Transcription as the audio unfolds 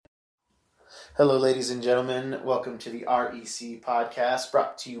Hello, ladies and gentlemen. Welcome to the REC podcast,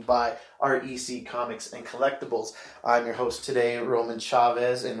 brought to you by REC Comics and Collectibles. I'm your host today, Roman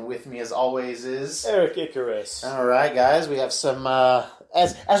Chavez, and with me, as always, is Eric Icarus. All right, guys. We have some,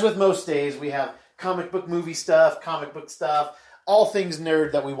 as with most days, we have comic book movie stuff, comic book stuff, all things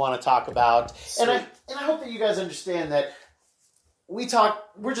nerd that we want to talk about. And I hope that you guys understand that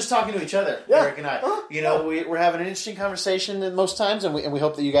we're just talking to each other, Eric and I. We're having an interesting conversation most times, and we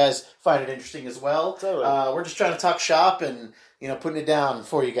hope that you guys find it interesting as well. Totally. We're just trying to talk shop and, putting it down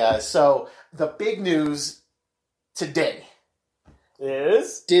for you guys. So, the big news today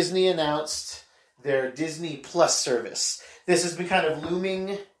is Disney announced their Disney Plus service. This has been kind of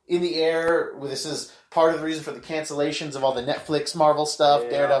looming in the air. This is part of the reason for the cancellations of all the Netflix Marvel stuff,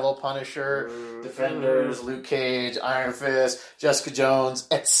 Daredevil, Punisher, Defenders, Luke Cage, Iron Fist, Jessica Jones,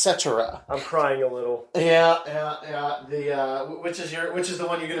 etc. I'm crying a little. Yeah. Which is the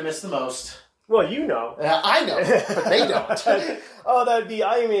one you're going to miss the most? Well, you know. I know, but they don't.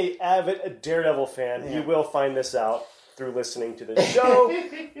 I am an avid Daredevil fan. Yeah. You will find this out through listening to the show.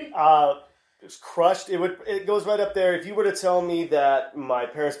 It was crushed. It goes right up there. If you were to tell me that my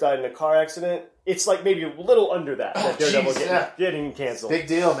parents died in a car accident, it's like maybe a little under that. That Daredevil getting canceled. Big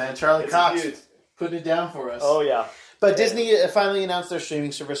deal, man. Charlie Cox putting it down for us. Oh, yeah. But Disney finally announced their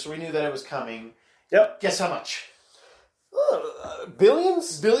streaming service, so we knew that it was coming. Yep. Guess how much?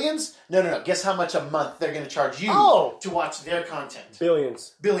 Billions? Billions? No. Guess how much a month they're going to charge you to watch their content?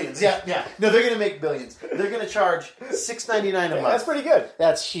 Billions. Yeah. No, they're going to make billions. They're going to charge $6.99 a month. That's pretty good.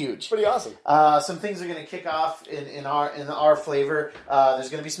 That's huge. Pretty awesome. Some things are going to kick off in our flavor. There's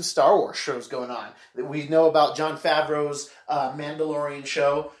going to be some Star Wars shows going on. We know about Jon Favreau's Mandalorian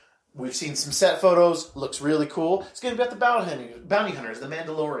show. We've seen some set photos. Looks really cool. It's going to be about the bounty hunters, the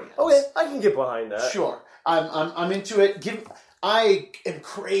Mandalorians. Okay, I can get behind that. Sure. I'm into it. I am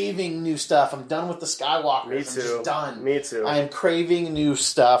craving new stuff. I'm done with the Skywalkers. Me too. I'm just done. Me too. I am craving new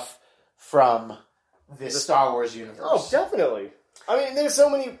stuff from this Star Wars universe. Oh, definitely. I mean, there's so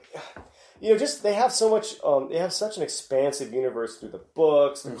many. They have so much. They have such an expansive universe through the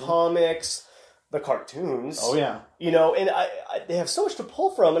books, the comics, the cartoons. Oh yeah. And they have so much to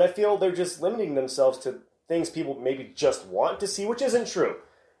pull from, and I feel they're just limiting themselves to things people maybe just want to see, which isn't true.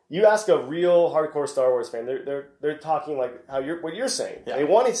 You ask a real hardcore Star Wars fan, they're talking like what you're saying. Yeah. They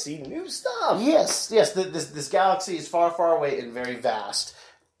want to see new stuff. Yes. This galaxy is far, far away and very vast.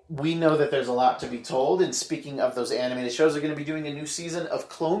 We know that there's a lot to be told. And speaking of those animated shows, they're going to be doing a new season of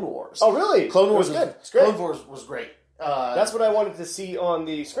Clone Wars. Oh, really? Clone Wars was good. It's great. Clone Wars was great. That's what I wanted to see on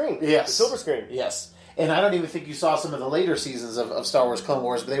the screen. Yes, the silver screen. Yes. And I don't even think you saw some of the later seasons of Star Wars Clone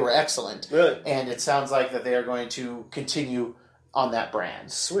Wars, but they were excellent. Really? And it sounds like that they are going to continue on that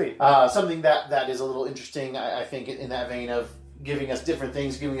brand. Sweet. Something that is a little interesting, I think, in that vein of giving us different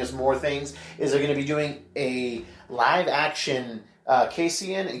things, giving us more things, is they're going to be doing a live-action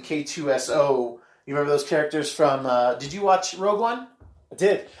KCN and K2SO. You remember those characters from... did you watch Rogue One? I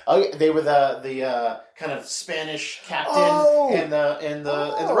did. Oh, yeah, they were the kind of Spanish captain and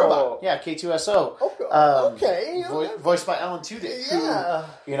the robot. Yeah, K2SO. Okay. Voiced by Alan Tudyk. Yeah.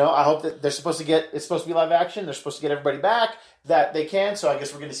 Who, I hope that it's supposed to be live action. They're supposed to get everybody back that they can. So I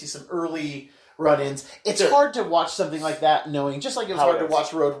guess we're going to see some early run-ins. It's hard to watch something like that knowing, just like it was hard to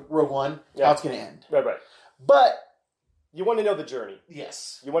watch Rogue One, how it's going to end. Right. But you want to know the journey.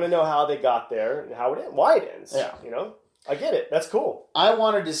 Yes. You want to know how they got there and how it ends, why it ends. Yeah. I get it. That's cool. I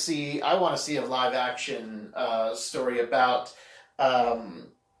want to see a live action story about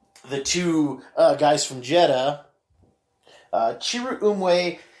the two guys from Jeddah, Chiru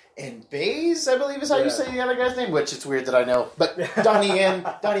Umwe and Baze, I believe is how you say the other guy's name, which it's weird that I know. But Donnie Yen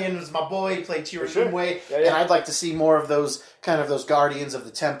was my boy. He played Chiru Umwe, and I'd like to see more of those guardians of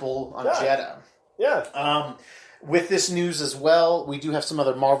the temple on Jeddah. Yeah. With this news as well, we do have some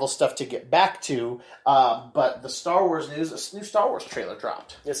other Marvel stuff to get back to, but the Star Wars news, a new Star Wars trailer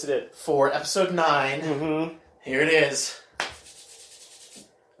dropped. Yes, it did. For Episode 9. Mm-hmm. Here it is.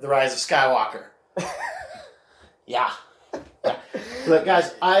 The Rise of Skywalker. Yeah. Look,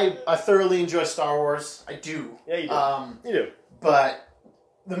 guys, I thoroughly enjoy Star Wars. I do. Yeah, you do. You do. But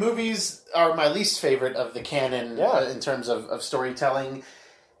the movies are my least favorite of the canon in terms of storytelling.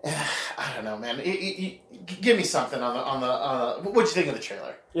 I don't know, man. Give me something on the. What'd you think of the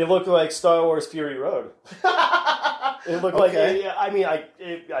trailer? It looked like Star Wars Fury Road. It looked like. I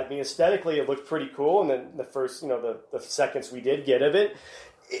mean, aesthetically, it looked pretty cool. And then the first, the seconds we did get of it,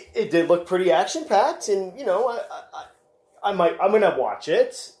 it did look pretty action packed. And I'm gonna watch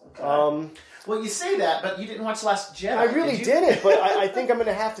it. Okay. Well, you say that, but you didn't watch Last Jedi. I really didn't, but I think I'm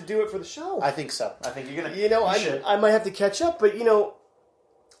gonna have to do it for the show. I think so. I think you're gonna. I might have to catch up, but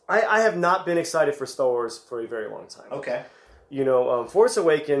I have not been excited for Star Wars for a very long time. Okay. You know, Force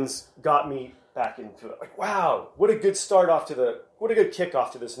Awakens got me back into it. Like, wow, what a good what a good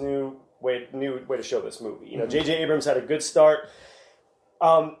kickoff to this new way to show this movie. You know, J.J. Abrams had a good start.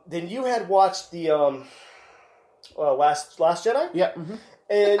 Then you had watched the Last Jedi? Yeah. Mm-hmm.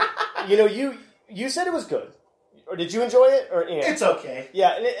 And, you know, you said it was good. Or did you enjoy it? It's okay.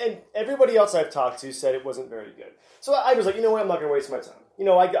 Yeah, and everybody else I've talked to said it wasn't very good. So I was like, you know what, I'm not going to waste my time. You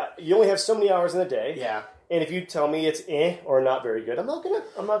know, you only have so many hours in a day. Yeah. And if you tell me it's or not very good, I'm not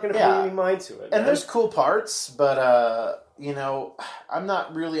gonna pay any mind to it. And there's cool parts, but you know, I'm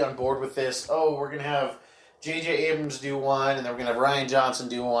not really on board with this. Oh, we're gonna have J.J. Abrams do one, and then we're gonna have Rian Johnson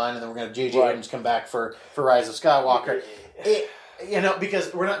do one, and then we're gonna have J.J. Abrams come back for Rise of Skywalker. You know,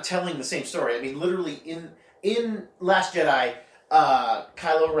 because we're not telling the same story. I mean, literally in Last Jedi,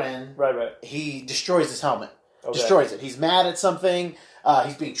 Kylo Ren, right, he destroys his helmet. Okay. Destroys it. He's mad at something.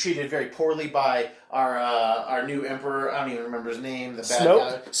 He's being treated very poorly by our new emperor. I don't even remember his name. The bad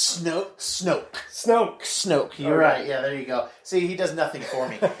guy. Snoke. You're right. Yeah, there you go. See, he does nothing for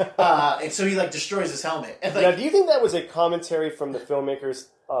me. And so he destroys his helmet. And, now, do you think that was a commentary from the filmmakers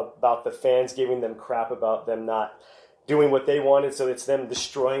about the fans giving them crap about them not doing what they wanted? So it's them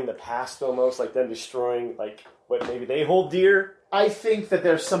destroying the past almost, like them destroying what maybe they hold dear. I think that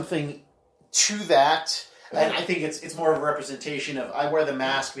there's something to that. And I think it's more of a representation of I wear the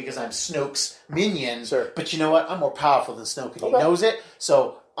mask because I'm Snoke's minion. Sure. But you know what? I'm more powerful than Snoke, and he knows it.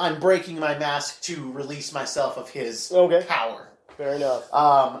 So I'm breaking my mask to release myself of his power. Fair enough.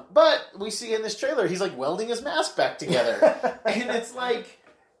 But we see in this trailer, he's welding his mask back together. And it's like...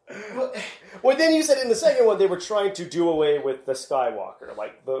 Well, then you said in the second one they were trying to do away with the Skywalker,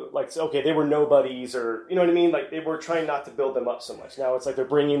 they were nobodies, or you know what I mean. They were trying not to build them up so much. Now it's they're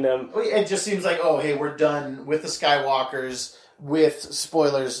bringing them. It just seems like we're done with the Skywalkers. With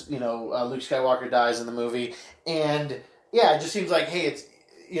spoilers, Luke Skywalker dies in the movie, and it just seems like it's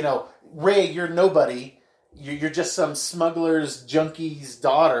Rey, you're nobody. You're just some smuggler's junkie's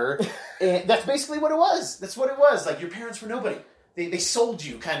daughter, and that's basically what it was. That's what it was. Your parents were nobody. They sold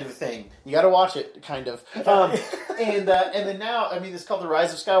you, kind of a thing. You got to watch it, kind of. And then now, I mean, it's called The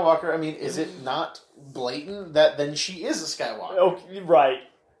Rise of Skywalker. I mean, is it not blatant that then she is a Skywalker? Okay, right.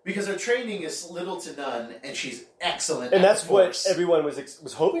 Because her training is little to none, and she's excellent. And that's what everyone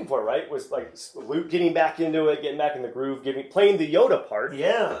was hoping for, right? Was Luke getting back into it, getting back in the groove, playing the Yoda part.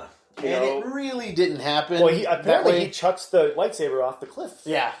 Yeah. It really didn't happen. Well, he chucks the lightsaber off the cliff.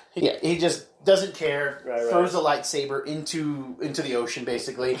 Yeah. He just doesn't care. Right. Throws the lightsaber into the ocean,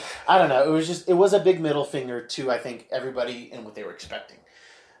 basically. I don't know. It was a big middle finger to, I think, everybody and what they were expecting.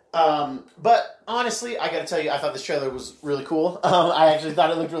 But honestly, I got to tell you, I thought this trailer was really cool. I actually thought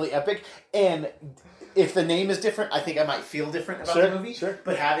it looked really epic. And if the name is different, I think I might feel different about the movie. Sure.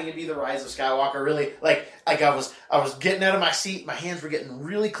 But having it be The Rise of Skywalker, really, I was getting out of my seat, my hands were getting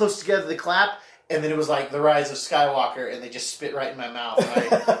really close together to clap, and then it was The Rise of Skywalker, and they just spit right in my mouth,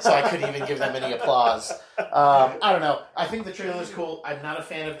 so I couldn't even give them any applause. I don't know. I think the trailer is cool. I'm not a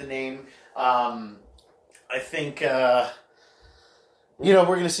fan of the name. I think... we're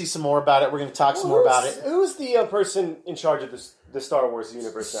going to see some more about it. We're going to talk some more about it. Who's the person in charge of the Star Wars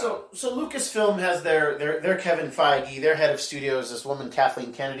universe now? So Lucasfilm has their Kevin Feige, their head of studios, this woman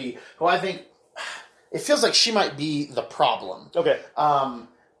Kathleen Kennedy, who I think it feels like she might be the problem. Okay.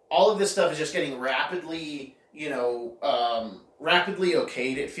 All of this stuff is just getting rapidly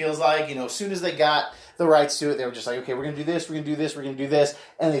okayed. It feels like as soon as they got the rights to it, they were just okay, we're going to do this, we're going to do this, we're going to do this,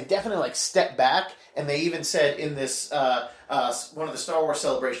 and they've definitely stepped back. And they even said in this one of the Star Wars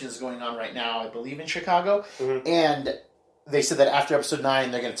celebrations going on right now, I believe in Chicago, and they said that after Episode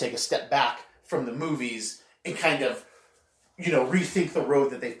 9, they're going to take a step back from the movies and kind of, rethink the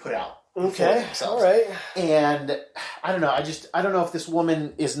road that they've put out. Okay, all right. And I don't know. I don't know if this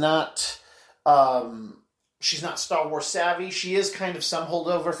woman is not. She's not Star Wars savvy. She is kind of some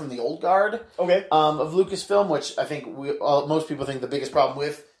holdover from the old guard. Okay. Of Lucasfilm, which I think most people think the biggest problem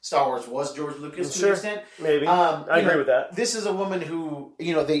with Star Wars was George Lucas to an extent. Maybe. I agree with that. This is a woman who,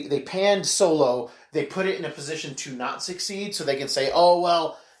 they panned Solo. They put it in a position to not succeed so they can say, oh,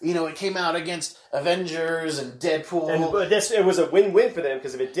 well, it came out against Avengers and Deadpool. And it was a win-win for them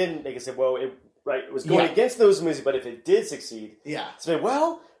because if it didn't, they could say, well, it was going against those movies, but if it did succeed,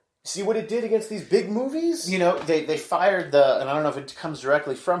 so see what it did against these big movies? They fired and I don't know if it comes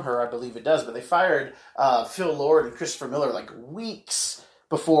directly from her, I believe it does, but they fired Phil Lord and Christopher Miller weeks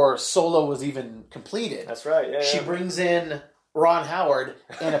before Solo was even completed. That's right. Yeah, she brings in Ron Howard,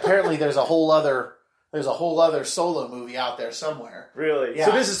 and apparently there's a whole other there's a whole other solo movie out there somewhere. Really? Yeah.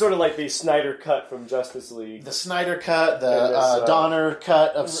 So this is sort of like the Snyder cut from Justice League. The Snyder cut, the Donner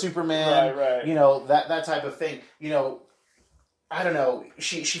cut of Superman. Right. You know, that type of thing. You know, I don't know.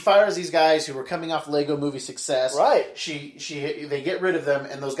 She fires these guys who were coming off Lego Movie success. Right. They get rid of them,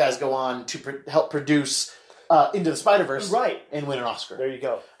 and those guys go on to help produce Into the Spider-Verse. Right. And win an Oscar. There you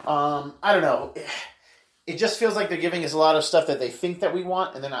go. I don't know. It just feels like they're giving us a lot of stuff that they think that we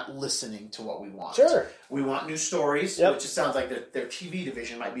want, and they're not listening to what we want. Sure. We want new stories, Yep. which it sounds like their TV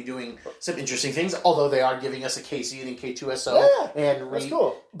division might be doing some interesting things, although they are giving us a KC and K2SO. Yeah, and that's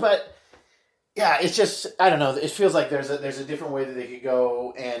cool. But, yeah, it's just, I don't know. It feels like there's a different way that they could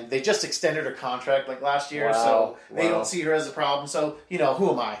go, and they just extended her contract like last year, so they don't see her as a problem. So, you know,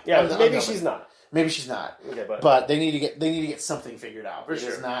 who am I? Yeah, maybe she's not. Maybe she's not. Okay, but they need to get something figured out. For sure.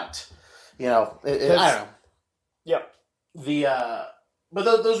 It's not, you know, I don't know. Yep. But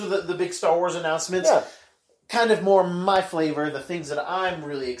those were the big Star Wars announcements. Yeah. Kind of more my flavor. The things that I'm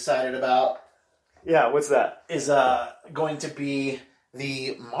really excited about. Yeah, what's that? Is going to be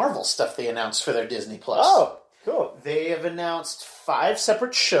the Marvel stuff they announced for their Disney Plus. Oh, cool. They have announced 5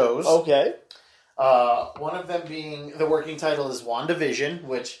 separate shows. Okay. One of them being, the working title is WandaVision,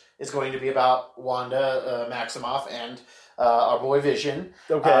 which is going to be about Wanda Maximoff and our boy Vision.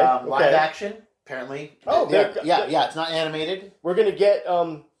 Okay. Live action. Apparently. Oh, yeah, it's not animated. We're going to get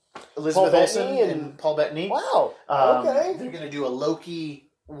Elizabeth Olsen Bettany and Paul Bettany. Wow. Okay. They're going to do a Loki,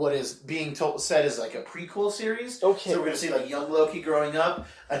 what is being said is like a prequel series. Okay. So we're going to see like young Loki growing up.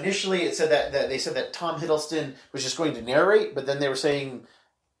 Initially, it said that they said that Tom Hiddleston was just going to narrate, but then they were saying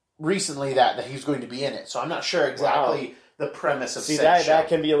recently that he's going to be in it. So I'm not sure exactly the premise of said show. That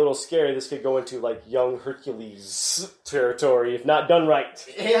can be a little scary. This could go into like young Hercules territory if not done right.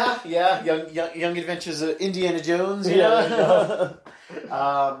 Yeah. Young Adventures of Indiana Jones. Yeah.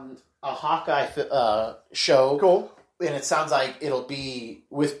 A Hawkeye show. Cool. And it sounds like it'll be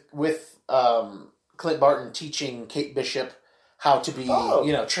with Clint Barton teaching Kate Bishop how to be,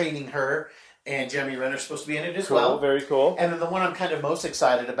 training her. And Jeremy Renner's supposed to be in it as well. Very cool. And then the one I'm kind of most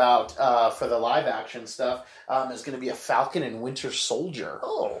excited about for the live action stuff is going to be a Falcon and Winter Soldier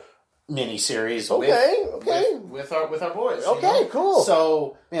miniseries. With our boys. Okay, cool.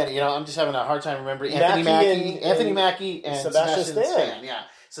 So man, I'm just having a hard time remembering Anthony Mackie and Sebastian Stan. Yeah,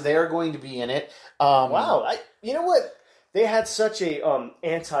 so they are going to be in it. Wow, you know what? They had such a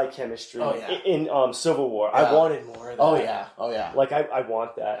anti-chemistry in Civil War. Yeah. I wanted more of that. Oh yeah. Like I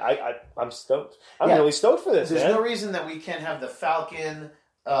want that. I'm stoked. I'm really stoked for this. There's no reason that we can't have the Falcon,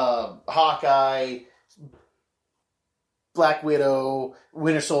 Hawkeye, Black Widow,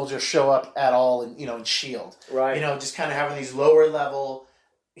 Winter Soldier show up at all in S.H.I.E.L.D. Right. Just kind of having these lower level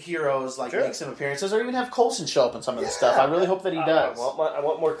heroes make some appearances, or even have Coulson show up in some of the stuff. I really hope that he does. I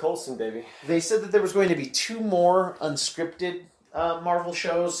want more Coulson, baby. They said that there was going to be 2 more unscripted Marvel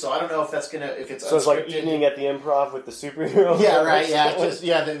shows, so I don't know if that's So it's like Evening at the Improv with the superheroes. Yeah, right. Yeah,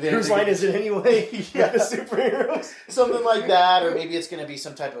 whose line is it anyway? Yeah, the superheroes, something like that, or maybe it's going to be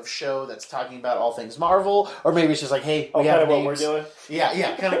some type of show that's talking about all things Marvel, or maybe it's just like, hey, we have names. What we're doing.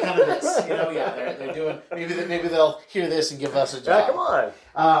 Yeah, kind of this. They're doing. Maybe they'll hear this and give us a job. Yeah, come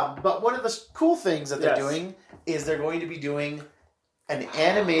on. But one of the cool things that they're doing is they're going to be doing an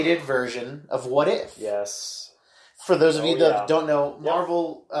animated version of What If. Yes. For those of you that don't know,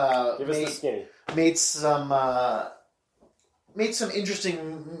 Marvel made some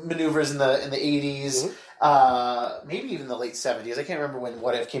interesting maneuvers in the 80s, maybe even the late 70s. I can't remember when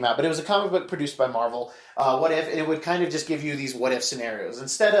What If came out, but it was a comic book produced by Marvel. What If, and it would kind of just give you these what if scenarios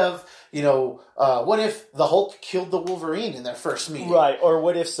instead of what if the Hulk killed the Wolverine in their first meeting, right? Or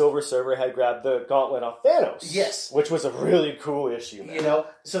what if Silver Surfer had grabbed the gauntlet off Thanos? Yes, which was a really cool issue. Man.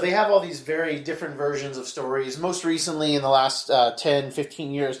 So they have all these very different versions of stories. Most recently, in the last 10,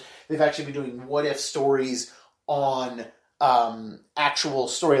 15 years, they've actually been doing what if stories on actual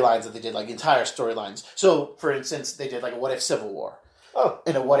storylines that they did, like entire storylines. So, for instance, they did like a What If Civil War.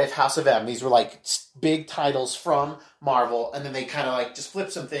 And a What If House of M. These were like big titles from Marvel, and then they kind of like just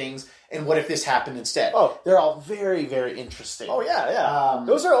flipped some things, and what if this happened instead? They're all very, very interesting.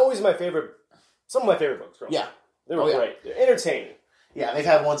 Those are always my favorite, some of my favorite books. Yeah. They were great. They're entertaining. Yeah, they've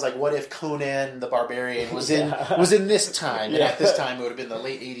had ones like What If Conan the Barbarian was in this time, and at this time it would have been the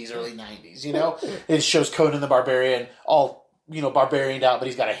late 80s, early 90s, It shows Conan the Barbarian all, barbarianed out, but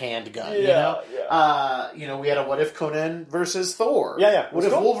he's got a handgun, we had a What If Conan versus Thor. What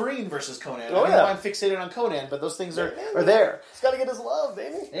if Wolverine versus Conan? I don't know why I'm fixated on Conan, but those things are there. He's got to get his love,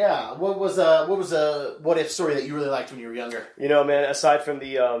 baby. Yeah. What was a What If story that you really liked when you were younger? Man, aside from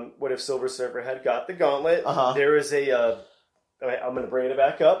the What If Silver Surfer had got the gauntlet, there is a... I'm going to bring it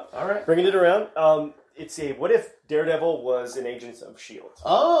back up. All right. Bringing it around. it's a what if Daredevil was an agent of S.H.I.E.L.D.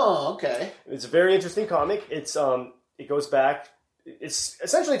 Oh, okay. It's a very interesting comic. It goes back. It's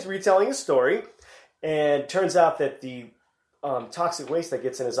essentially retelling a story, and turns out that the toxic waste that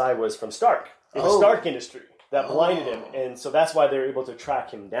gets in his eye was from Stark. It was Stark Industry that blinded him, and so that's why they're able to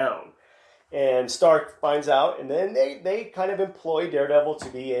track him down. And Stark finds out, and then they kind of employ Daredevil to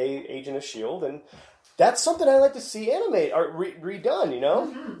be a agent of S.H.I.E.L.D., and that's something I'd like to see animate or redone, you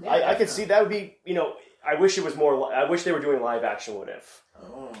know? Mm-hmm. Yeah, I could see that would be, you know, I wish it was more, I wish they were doing live action What If.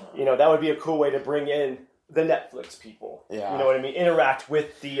 You know, that would be a cool way to bring in the Netflix people. Yeah. You know what I mean? Interact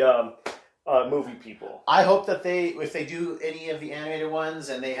with the movie people. I hope that if they do any of the animated ones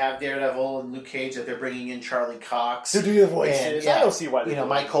and they have Daredevil and Luke Cage, that they're bringing in Charlie Cox to do the voices. And, I don't see why they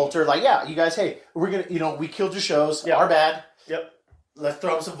Mike Coulter, like, you guys, hey, we're going to, we killed your shows. Yeah. Our bad. Yep. Let's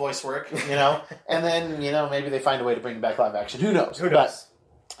throw them some voice work, and then, maybe they find a way to bring back live action. Who knows? Who knows?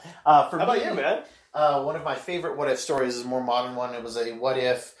 How about you, man? One of my favorite What If stories is a more modern one. It was a What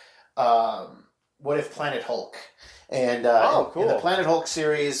If Planet Hulk. And cool. In the Planet Hulk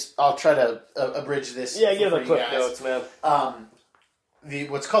series, I'll try to abridge this. Yeah, give the quick notes, man.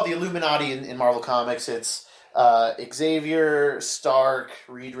 What's called the Illuminati in Marvel Comics, it's Xavier, Stark,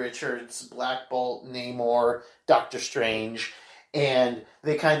 Reed Richards, Black Bolt, Namor, Doctor Strange, and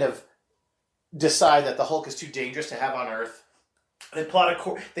they kind of decide that the Hulk is too dangerous to have on Earth.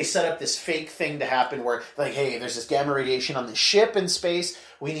 They set up this fake thing to happen where, like, hey, there's this gamma radiation on the ship in space.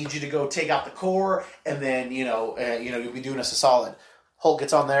 We need you to go take out the core, and then you'll be doing us a solid. Hulk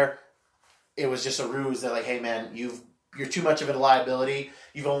gets on there. It was just a ruse. They're like, hey, man, you're too much of a liability.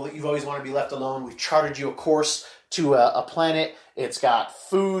 You've always wanted to be left alone. We've chartered you a course to a planet. It's got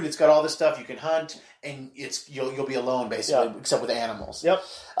food. It's got all this stuff you can hunt, and you'll be alone basically, except with animals. Yep.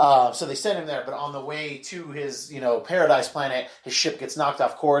 So they send him there, but on the way to his paradise planet, his ship gets knocked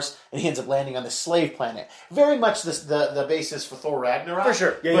off course, and he ends up landing on the slave planet. Very much the basis for Thor Ragnarok. For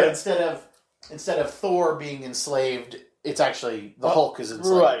sure. Yeah. But instead of Thor being enslaved, it's actually the Hulk is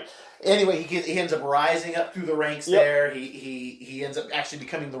enslaved. Right. Anyway, he ends up rising up through the ranks there. He ends up actually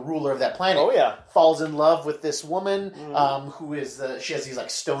becoming the ruler of that planet. Oh, yeah. Falls in love with this woman who is she has these like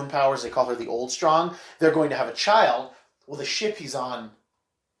stone powers. They call her the Old Strong. They're going to have a child. Well, the ship he's on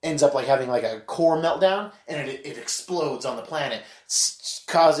ends up like having like a core meltdown, and it explodes on the planet,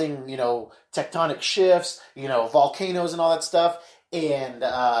 causing tectonic shifts, volcanoes and all that stuff, and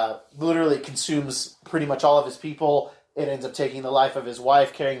literally consumes pretty much all of his people. It ends up taking the life of his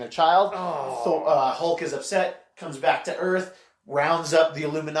wife carrying their child. Hulk is upset, comes back to Earth, rounds up the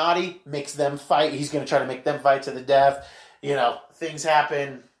Illuminati, makes them fight. He's going to try to make them fight to the death. Things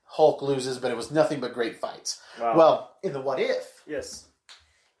happen. Hulk loses, but it was nothing but great fights. Wow. Well, in the What If, yes,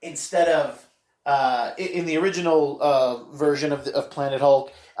 instead of in the original version of Planet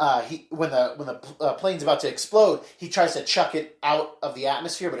Hulk, when the plane's about to explode, he tries to chuck it out of the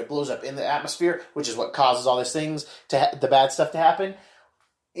atmosphere, but it blows up in the atmosphere, which is what causes all these things the bad stuff to happen.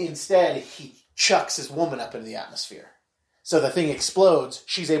 Instead, he chucks his woman up into the atmosphere, so the thing explodes.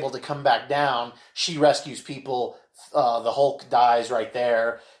 She's able to come back down. She rescues people. The Hulk dies right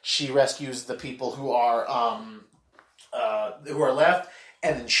there. She rescues the people who are left,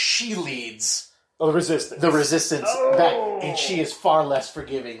 and then she leads the resistance back, and she is far less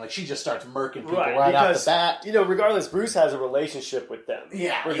forgiving. Like, she just starts murking people right off the bat. Regardless, Bruce has a relationship with them.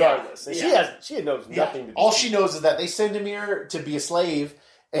 Yeah, regardless, yeah. And she knows nothing to do. All she knows is that they send him here to be a slave,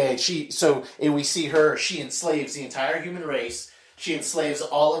 and we see her. She enslaves the entire human race. She enslaves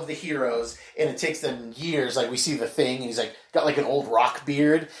all of the heroes, and it takes them years. Like, we see the Thing, and he's like got like an old rock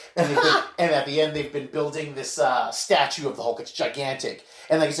beard, and and at the end they've been building this statue of the Hulk. It's gigantic,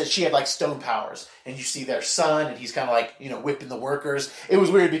 and like I said, she had like stone powers, and you see their son, and he's kind of like whipping the workers. It was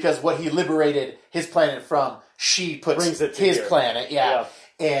weird because what he liberated his planet from, she puts his planet,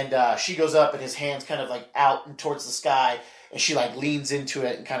 and she goes up, and his hand's kind of like out and towards the sky, and she like leans into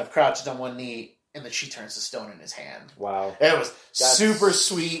it and kind of crouches on one knee. And then she turns the stone in his hand. Wow. It was super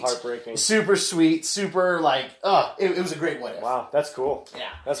sweet. Heartbreaking. Super sweet. Super, it was a great What If. Wow, that's cool. Yeah.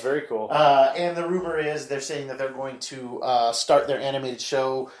 That's very cool. And the rumor is they're saying that they're going to start their animated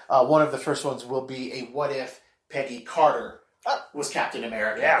show. One of the first ones will be a What If Peggy Carter was Captain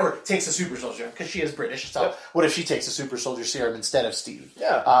America. Yeah. Or takes a super soldier, because she is British. So what if she takes a super soldier serum instead of Steve?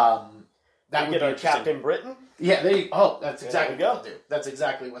 Yeah. That would get be our Captain Britain? Yeah, that's exactly what they'll do. That's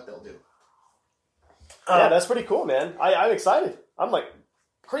exactly what they'll do. Yeah, that's pretty cool, man. I'm excited. I'm like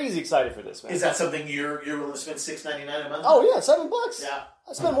crazy excited for this, man. Is that something you're willing to spend $6.99 a month? Oh yeah, $7. Yeah,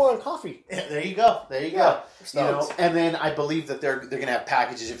 I spend more on coffee. Yeah, there you go. And then I believe that they're going to have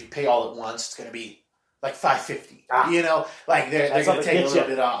packages. If you pay all at once, it's going to be like $5.50. You know, like they're going to take a little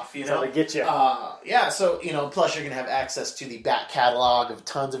bit off. You know, to get you. Yeah. So plus you're going to have access to the back catalog of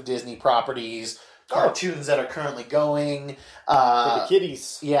tons of Disney properties, cartoons that are currently going for the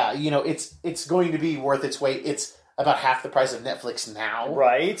kiddies. Yeah, it's going to be worth its weight. It's about half the price of Netflix now,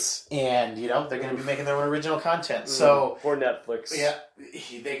 right? And they're going to be making their own original content. So for Netflix, yeah,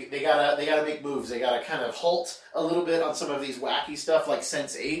 they gotta make moves. They gotta kind of halt a little bit on some of these wacky stuff like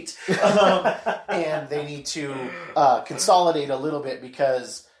Sense8, and they need to consolidate a little bit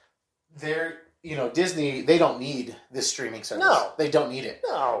because they're. Disney, they don't need this streaming service. No. They don't need it.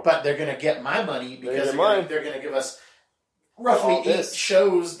 No. But they're going to get my money because they're going to give us roughly 8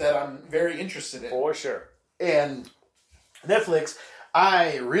 shows that I'm very interested in. For sure. And Netflix,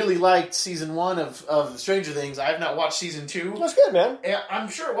 I really liked season 1 of Stranger Things. I have not watched season 2. It was good, man. Yeah, I'm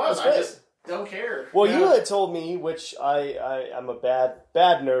sure it was. I just don't care. Well, you had told me, which I'm a bad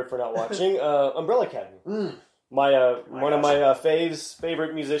nerd for not watching, Umbrella Academy. One of my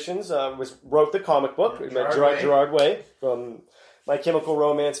favorite musicians wrote the comic book. Gerard Way from My Chemical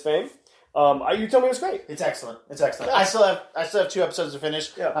Romance fame. You told me it was great. It's excellent. Yeah. I still have 2 episodes to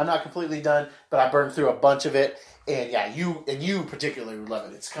finish. Yeah. I'm not completely done, but I burned through a bunch of it. And yeah, you particularly would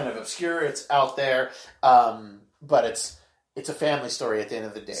love it. It's kind of obscure. It's out there, but it's a family story at the end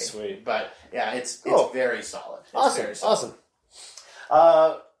of the day. Sweet. But yeah, it's very solid. Awesome.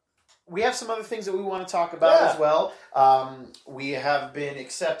 We have some other things that we want to talk about as well. We have been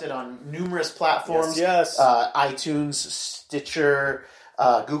accepted on numerous platforms. Yes. iTunes, Stitcher,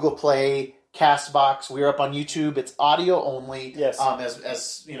 Google Play, CastBox. We're up on YouTube. It's audio only. Yes.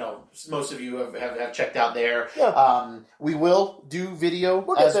 As most of you have checked out there. Yeah. We will do video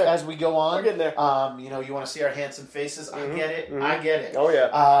as we go on. We're getting there. You want to see our handsome faces. Mm-hmm. I get it. Mm-hmm. I get it. Oh,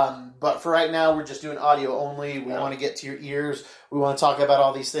 yeah. But for right now, we're just doing audio only. We want to get to your ears. We want to talk about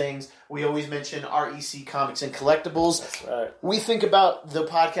all these things. We always mention REC Comics and Collectibles. That's right. We think about the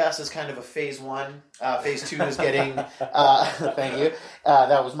podcast as kind of a phase 1. Phase 2 is getting... thank you.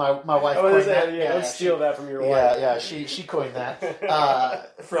 That was my wife coined that. Yeah, let's steal that from your wife. Yeah, she coined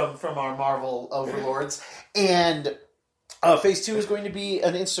that from our Marvel overlords. And... phase 2 is going to be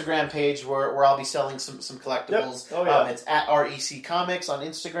an Instagram page where I'll be selling some collectibles. Yep. Oh, yeah. It's at REC Comics on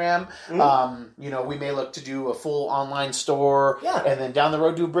Instagram. Mm-hmm. We may look to do a full online store. Yeah. And then down the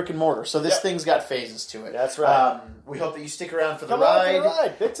road do a brick and mortar. So this thing's got phases to it. That's right. We hope that you stick around for the Come ride. on for the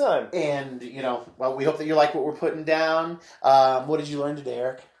ride, big time. And, we hope that you like what we're putting down. What did you learn today,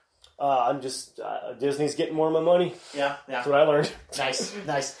 Eric? I'm just Disney's getting more of my money. Yeah. That's what I learned. Nice.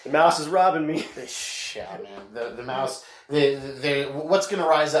 The mouse is robbing me. Yeah, man. The mouse. What's going to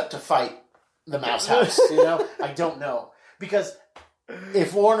rise up to fight the Mouse House? I don't know, because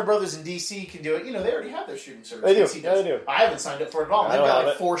if Warner Brothers and DC can do it, they already have their streaming service. They do. Yeah, they do. I haven't signed up for it at all. They've got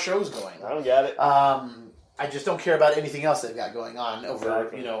like 4 shows going. I don't get it. I just don't care about anything else they've got going on over.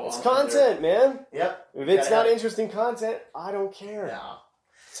 Exactly. It's content, man. Yep. If it's not interesting content, I don't care. No.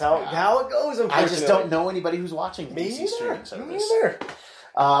 That's how it goes. Unfortunately, I just don't know anybody who's watching the DC streaming service. Me either.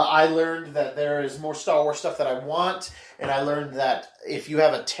 I learned that there is more Star Wars stuff that I want, and I learned that if you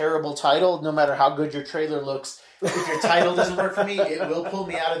have a terrible title, no matter how good your trailer looks, if your title doesn't work for me, it will pull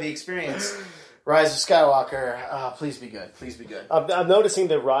me out of the experience. Rise of Skywalker, please be good. Please be good. I'm noticing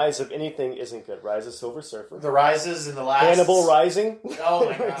the rise of anything isn't good. Rise of Silver Surfer. The rises in the last... Hannibal Rising. Oh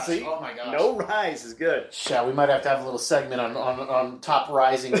my gosh. See? Oh my gosh. No rise is good. Yeah, we might have to have a little segment on top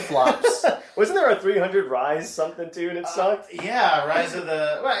rising flops. Wasn't there a 300 Rise something too, and it sucked? Yeah, Rise of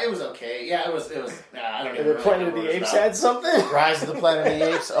the... Well, it was okay. Yeah, it was. I don't even know. The Planet of the Apes had something? Rise of the Planet of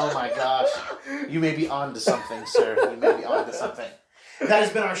the Apes. Oh my gosh. You may be on to something, sir. You may be on to something. That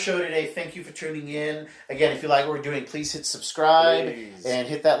has been our show today. Thank you for tuning in. Again, if you like what we're doing, please hit subscribe and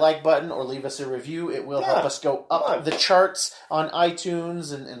hit that like button or leave us a review. It will help us go up the charts on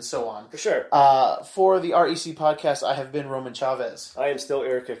iTunes and so on. For sure. For the REC podcast, I have been Roman Chavez. I am still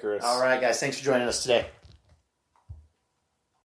Eric Icarus. All right, guys. Thanks for joining us today.